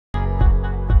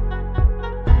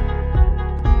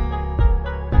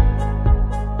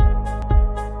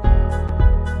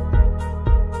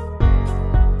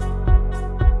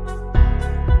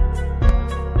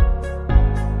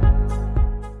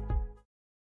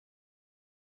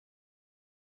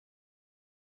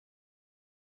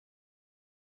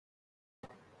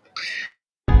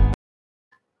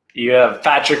You have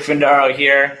Patrick Findaro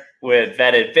here with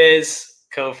Vetted Biz,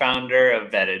 co-founder of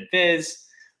Vetted Biz.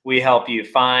 We help you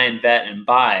find, vet, and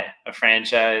buy a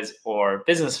franchise or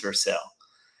business for sale.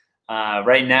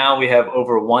 Right now, we have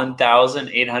over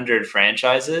 1,800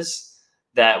 franchises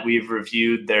that we've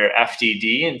reviewed their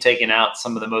FDD and taken out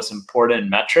some of the most important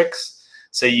metrics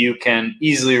so you can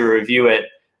easily review it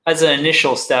as an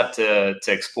initial step to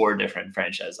explore different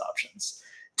franchise options.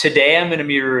 Today, I'm going to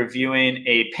be reviewing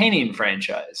a painting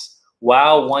franchise.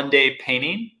 Wow, One Day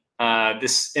Painting.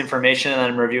 This information that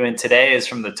I'm reviewing today is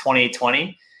from the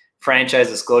 2020 Franchise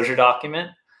Disclosure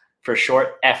Document, for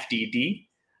short FDD.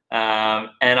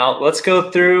 Let's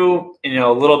go through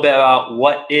a little bit about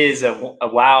what is a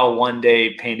Wow One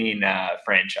Day Painting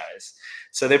franchise.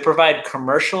 So they provide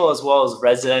commercial as well as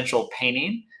residential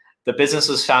painting. The business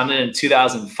was founded in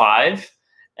 2005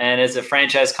 and is a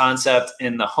franchise concept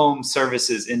in the home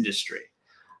services industry.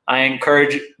 I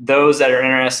encourage those that are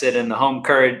interested in the home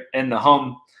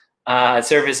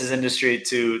services industry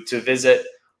to visit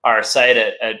our site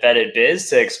at Vetted Biz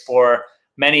to explore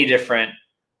many different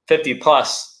 50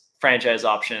 plus franchise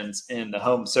options in the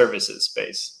home services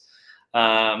space.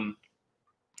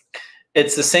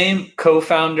 It's the same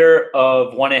co-founder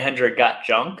of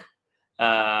 1-800-GOT-JUNK,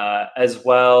 as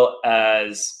well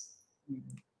as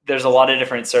there's a lot of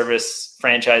different service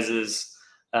franchises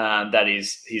that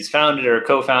he's founded or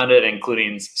co-founded,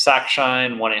 including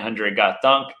Sackshine,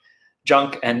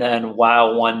 1-800-GOT-JUNK, and then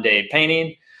Wow One Day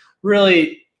Painting.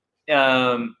 Really,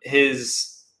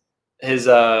 his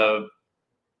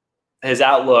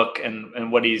outlook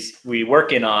and what we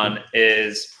working on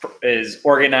is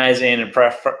organizing and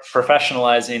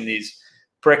professionalizing these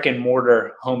brick and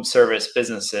mortar home service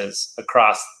businesses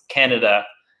across Canada,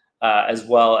 as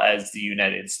well as the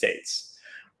United States.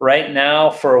 Right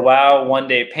now, for Wow One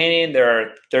Day Painting, there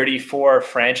are 34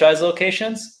 franchise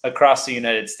locations across the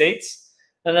United States,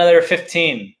 another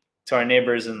 15 to our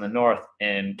neighbors in the north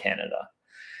in Canada.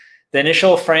 The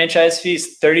initial franchise fee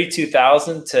is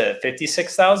 $32,000 to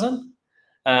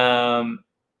 $56,000,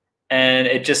 and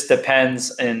it just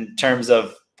depends in terms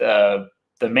of the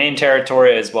main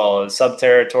territory as well as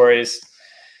sub-territories.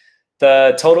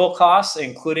 The total costs,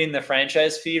 including the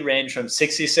franchise fee, range from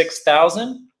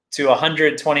 $66,000 to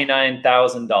 $129,000,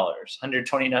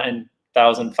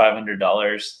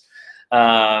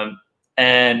 $129,500.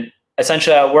 And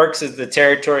essentially how it works is the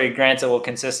territory granted will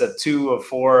consist of 2 of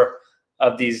 4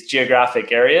 of these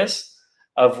geographic areas,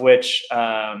 of which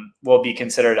will be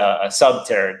considered a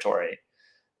sub-territory.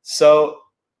 So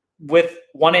with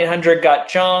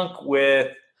 1-800-GOT-JUNK,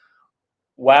 with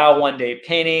Wow One Day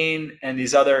Painting, and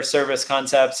these other service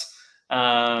concepts,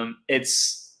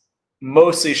 it's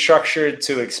mostly structured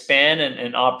to expand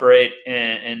and operate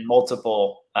in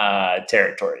multiple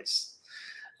territories.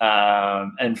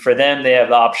 And for them, they have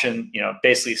the option,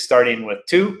 basically starting with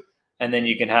 2, and then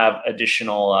you can have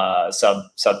additional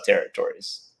sub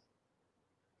territories.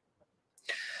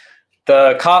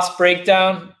 The cost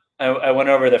breakdown, I went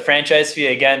over the franchise fee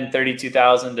again,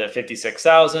 $32,000 to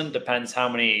 $56,000, depends how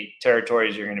many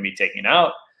territories you're going to be taking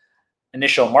out.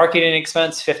 Initial marketing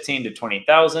expense, $15,000 to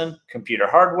 $20,000. Computer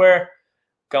hardware,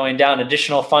 going down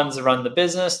additional funds to run the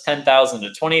business, $10,000 to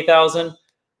 $20,000.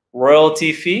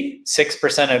 Royalty fee,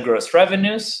 6% of gross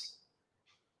revenues.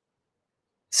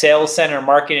 Sales center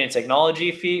marketing and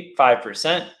technology fee,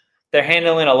 5%. They're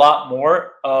handling a lot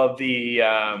more of the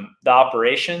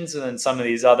operations than some of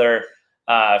these other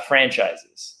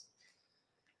franchises.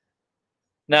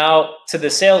 Now to the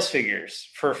sales figures.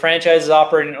 For franchises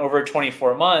operating over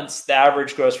 24 months, the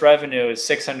average gross revenue is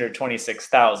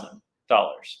 $626,000.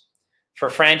 For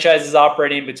franchises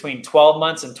operating between 12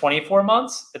 months and 24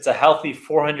 months, it's a healthy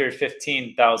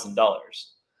 $415,000.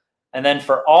 And then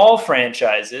for all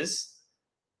franchises,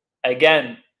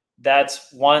 again,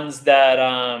 that's ones that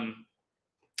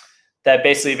that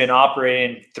basically been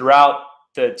operating throughout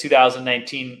the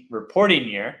 2019 reporting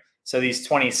year. So these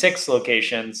 26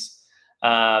 locations,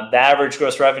 the average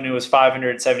gross revenue was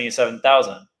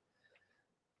 $577,000.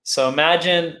 So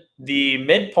imagine the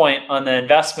midpoint on the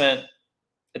investment,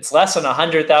 it's less than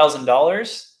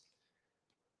 $100,000,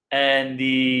 and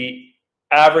the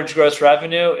average gross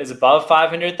revenue is above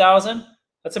 $500,000.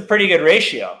 That's a pretty good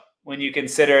ratio when you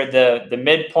consider the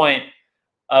midpoint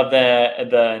of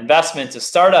the investment to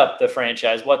start up the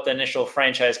franchise, what the initial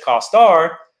franchise costs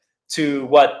are, to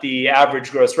what the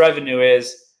average gross revenue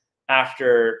is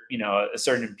after a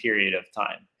certain period of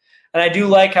time. And I do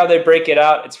like how they break it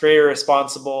out. It's very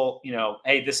responsible.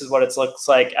 Hey, this is what it looks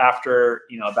like after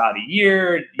about a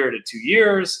year to 2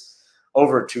 years,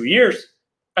 over 2 years,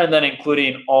 and then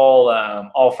including all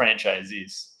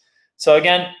franchisees. So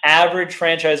again, average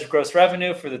franchise gross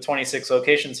revenue for the 26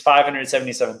 locations,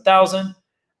 $577,000.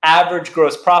 Average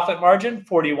gross profit margin,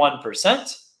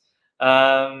 41%.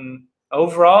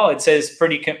 Overall, it says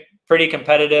pretty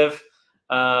competitive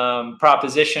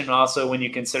proposition. Also, when you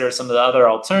consider some of the other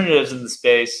alternatives in the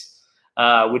space,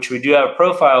 which we do have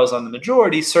profiles on the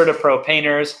majority: CertaPro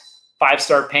painters,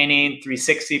 5-star painting,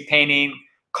 360 painting,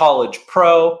 College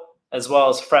Pro, as well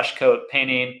as Fresh Coat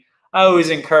painting. I always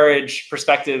encourage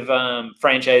prospective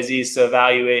franchisees to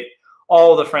evaluate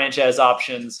all the franchise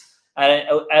options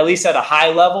at least at a high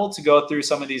level, to go through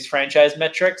some of these franchise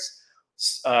metrics,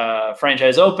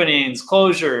 franchise openings,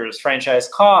 closures, franchise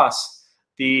costs,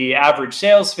 the average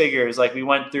sales figures like we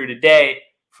went through today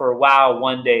for Wow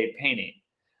One Day Painting.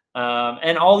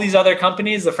 And all these other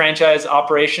companies, the franchise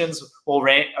operations will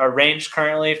range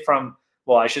currently from,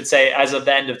 well, I should say as of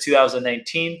the end of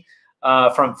 2019,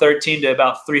 from 13 to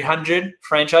about 300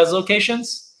 franchise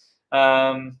locations.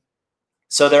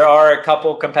 So there are a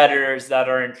couple competitors that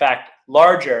are in fact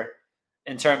larger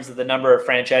in terms of the number of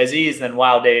franchisees than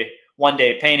One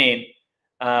Day Painting.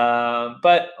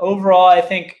 But overall, I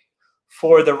think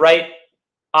for the right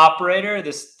operator,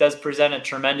 this does present a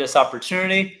tremendous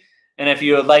opportunity. And if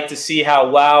you would like to see how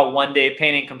Wow One Day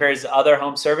Painting compares to other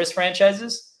home service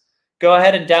franchises, go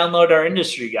ahead and download our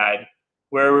industry guide,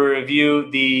 where we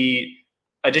review the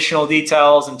additional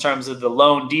details in terms of the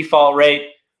loan default rate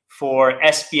for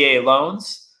SBA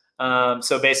loans.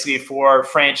 So basically for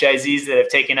franchisees that have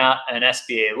taken out an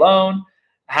SBA loan,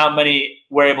 how many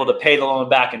were able to pay the loan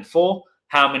back in full,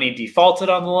 how many defaulted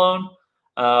on the loan,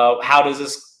 how does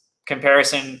this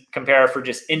comparison compare for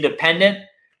just independent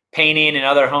painting and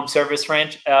other home service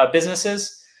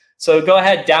businesses. So go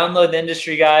ahead, download the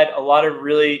industry guide. A lot of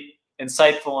really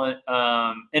insightful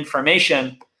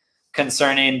information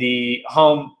concerning the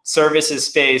home services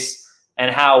space and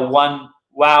how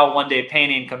Wow One Day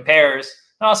Painting compares,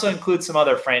 and also include some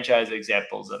other franchise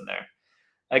examples in there.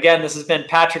 Again, this has been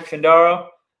Patrick Findaro,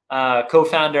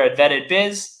 co-founder at Vetted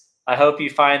Biz. I hope you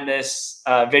find this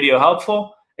video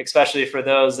helpful, especially for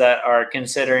those that are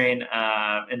considering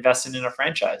investing in a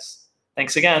franchise.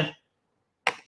 Thanks again.